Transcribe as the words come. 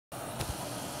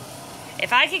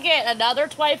If I could get another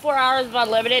 24 hours of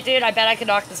unlimited, dude, I bet I could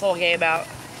knock this whole game out.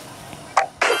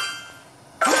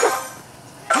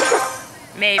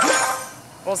 Maybe.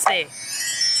 We'll see.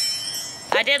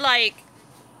 I did like,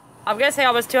 I'm gonna say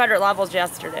almost 200 levels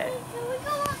yesterday. Can we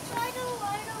go outside to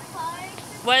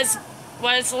the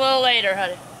When it's a little later,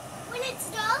 honey. When it's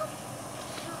dark?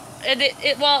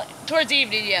 Well, towards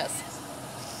evening, yes.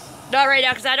 Not right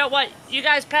now, because I don't want, you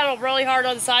guys pedal really hard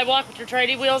on the sidewalk with your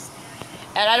training wheels,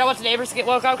 and I don't want the neighbors to get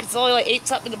woke up, because it's only like 8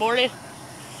 something in the morning.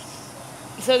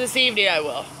 So this evening I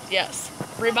will, yes.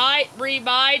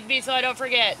 Remind me so I don't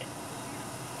forget.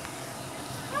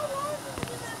 How long is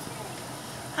it?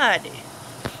 Honey.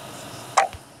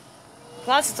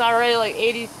 Plus, it's already like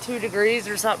 82 degrees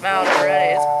or something out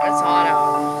already. It's hot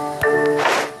out.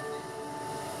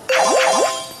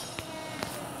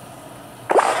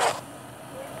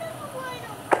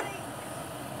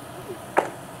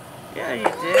 Yeah, you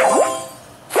do.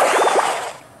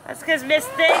 That's because Miss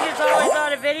Thing is always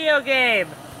on a video game.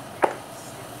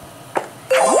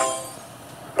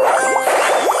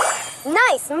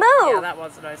 Nice move! Yeah, that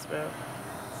was a nice move.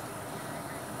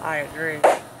 I agree.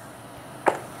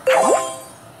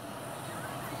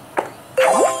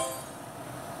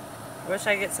 Wish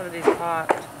I could get some of these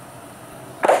popped.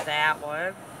 Not that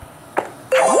one.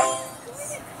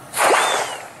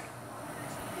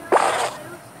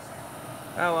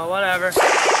 Oh well, whatever.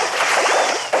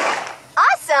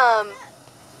 Awesome!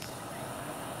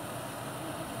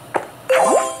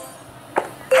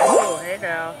 Oh, hey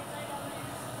now.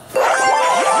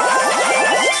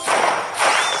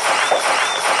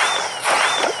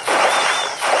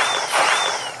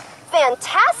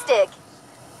 Fantastic!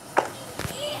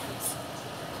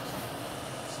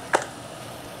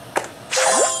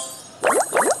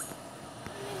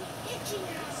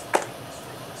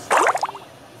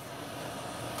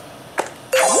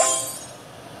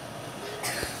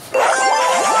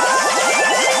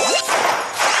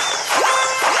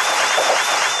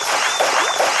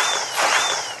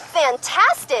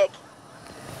 Fantastic!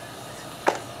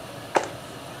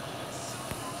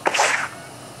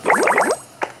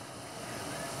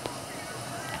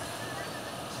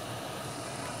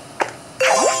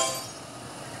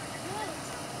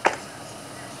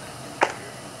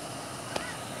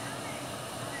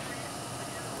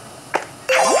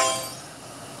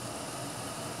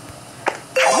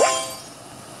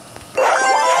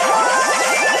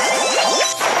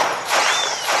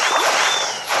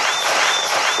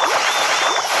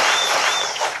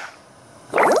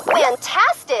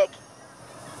 Fantastic!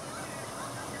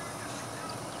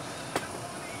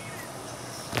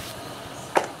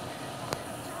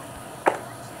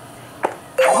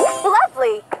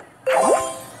 Lovely!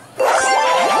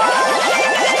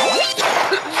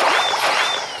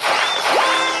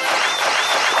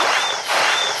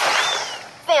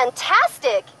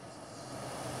 Fantastic!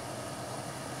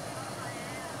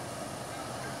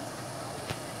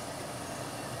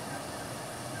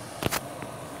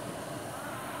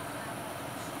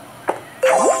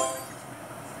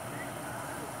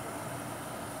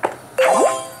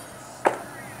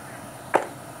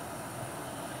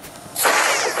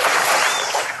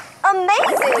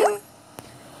 Amazing!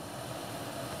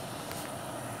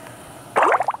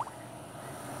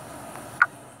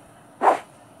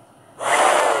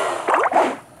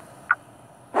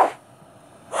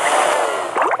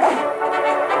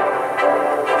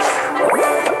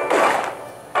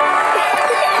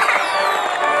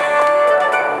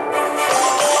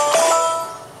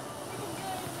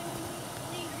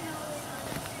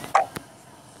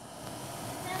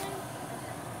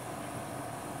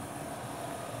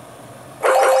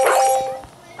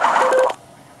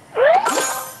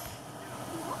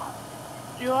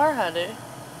 You are, honey.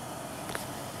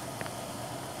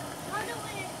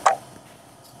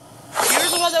 You're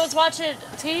the one that was watching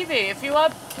TV. If you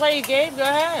want to play a game, go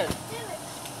ahead.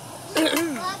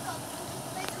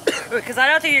 Because I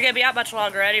don't think you're going to be out much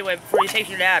longer anyway before you take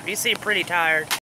your nap. You seem pretty tired.